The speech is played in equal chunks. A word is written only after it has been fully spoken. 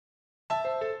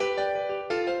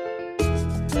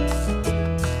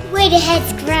to hit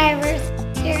subscribers.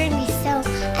 You're going to be so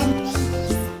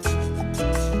amazed.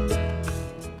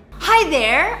 Hi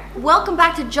there. Welcome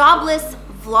back to Jobless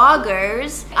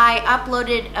Vloggers. I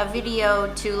uploaded a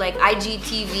video to like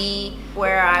IGTV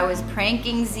where I was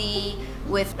pranking Z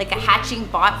with like a hatching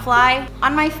botfly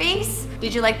on my face.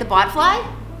 Did you like the botfly?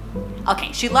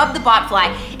 Okay, she loved the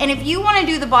botfly. And if you want to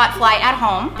do the botfly at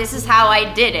home, this is how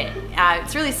I did it.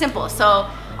 It's really simple.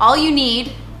 So all you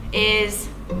need is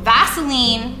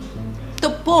Vaseline,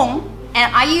 tepung,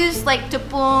 and I use like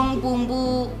tepung,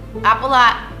 bumbu,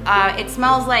 apalat. It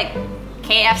smells like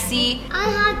KFC. I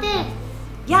have this.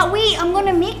 Yeah, wait, I'm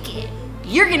gonna make it.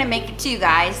 You're gonna make it too,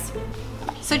 guys.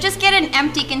 So just get an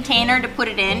empty container to put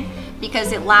it in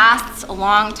because it lasts a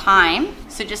long time.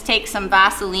 So just take some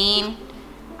Vaseline,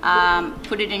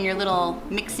 put it in your little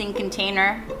mixing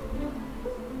container.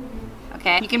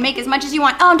 Okay, you can make as much as you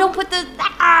want. Oh, don't put the,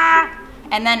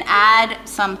 and then add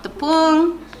some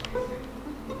tepung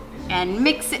and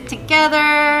mix it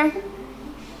together.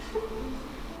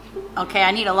 Okay,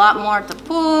 I need a lot more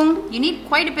tepung. You need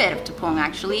quite a bit of tepung,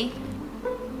 actually.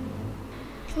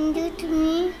 Can you do it to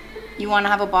me? You want to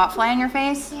have a botfly on your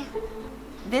face? Yeah.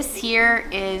 This here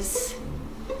is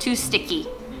too sticky.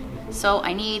 So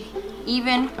I need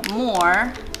even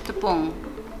more tepung,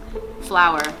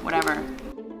 flour, whatever.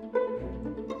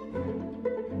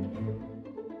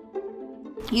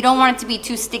 You don't want it to be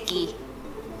too sticky,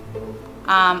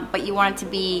 but you want it to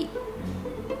be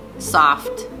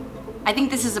soft. I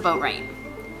think this is about right.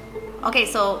 Okay,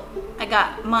 so I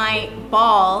got my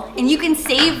ball, and you can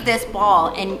save this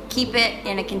ball and keep it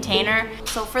in a container.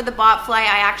 So for the botfly,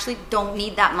 I actually don't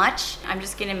need that much. I'm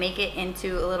just gonna make it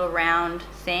into a little round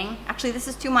thing. Actually, this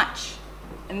is too much.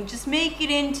 And just make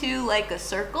it into like a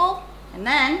circle, and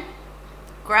then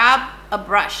grab a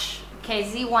brush. Okay,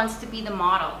 Z wants to be the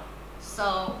model.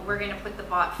 So we're gonna put the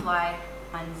botfly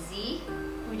on Z.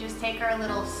 We just take our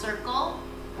little circle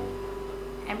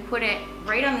and put it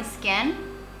right on the skin.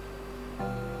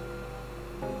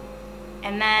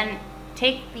 And then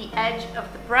take the edge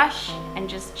of the brush and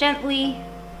just gently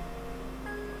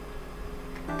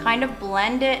kind of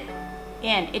blend it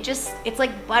in. It's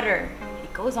like butter.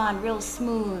 It goes on real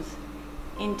smooth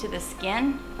into the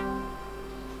skin.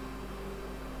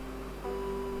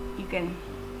 You can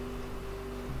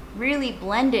really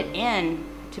blend it in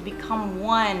to become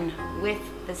one with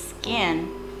the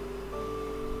skin.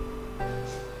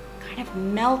 Kind of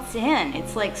melts in.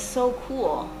 It's like so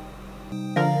cool.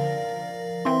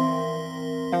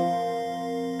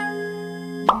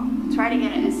 Try to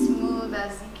get it as smooth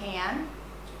as you can.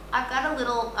 I've got a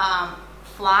little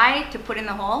fly to put in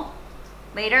the hole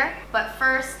later, but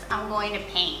first I'm going to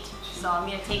paint. So I'm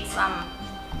going to take some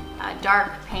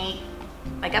dark paint.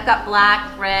 Like I've got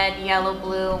black, red, yellow,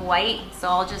 blue, white, so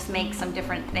I'll just make some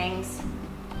different things.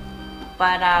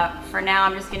 But for now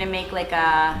I'm just gonna make like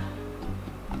a...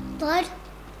 Blood?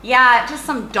 Yeah, just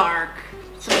some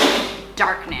darkness.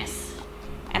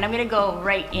 And I'm gonna go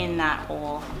right in that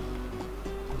hole.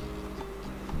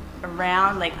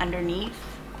 Around, like underneath.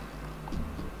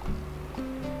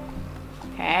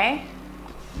 Okay.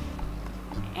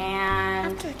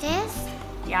 And... After this?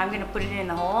 Yeah, I'm gonna put it in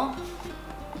the hole.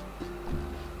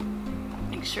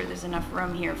 Make sure there's enough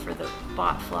room here for the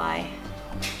botfly.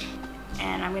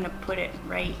 And I'm gonna put it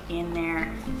right in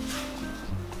there.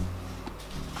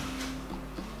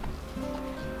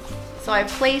 So I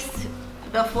placed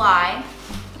the fly,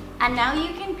 and now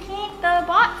you can paint the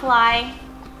botfly.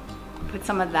 Put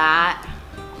some of that,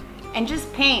 and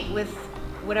just paint with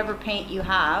whatever paint you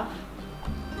have.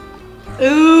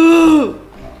 Ooh!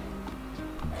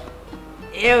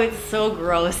 Ew, it's so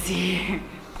gross here.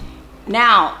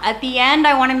 Now, at the end,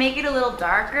 I want to make it a little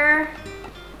darker.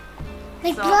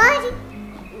 Like blood?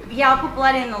 Yeah, I'll put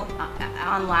blood in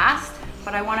on last,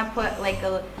 but I want to put like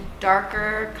a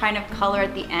darker kind of color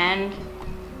at the end.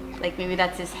 Like maybe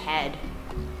that's his head.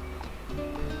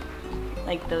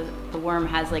 Like the worm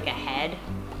has like a head.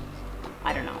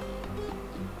 I don't know.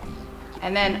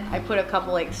 And then I put a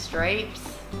couple like stripes.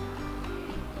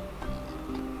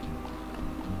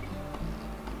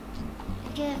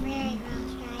 You're very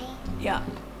gross, right? Yeah.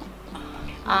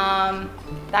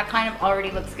 That kind of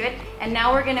already looks good. And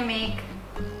now we're gonna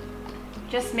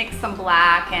just mix some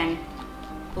black and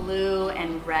blue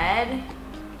and red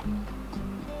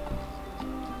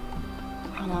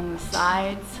along the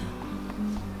sides.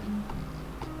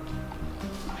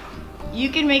 You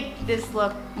can make this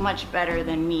look much better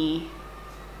than me.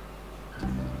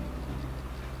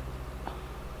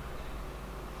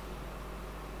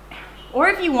 Or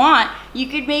if you want, you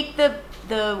could make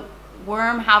the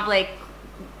worm have like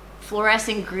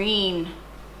fluorescent green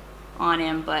on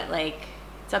him, but like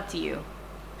It's up to you.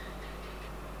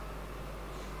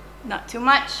 Not too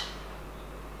much.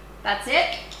 That's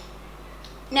it.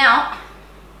 Now,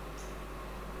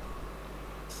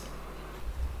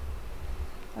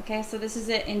 okay, so this is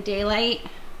it in daylight.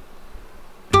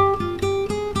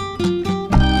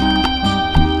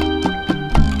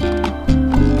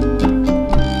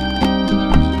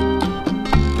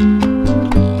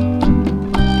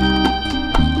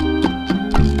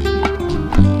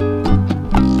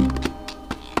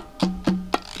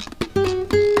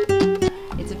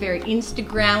 It's a very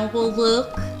Instagrammable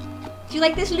look. Do you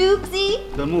like this look,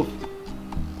 Z? Don't move.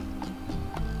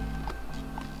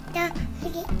 Don't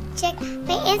forget to check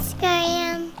my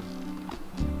Instagram.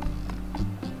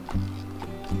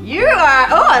 You are,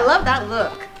 oh, I love that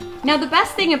look. Now the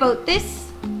best thing about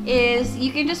this is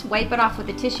you can just wipe it off with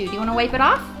a tissue. Do you want to wipe it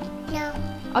off? No.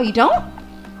 Oh, you don't?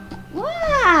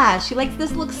 Wow, she likes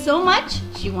this look so much,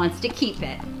 she wants to keep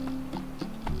it.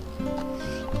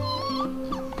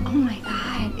 Oh my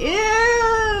God, ew.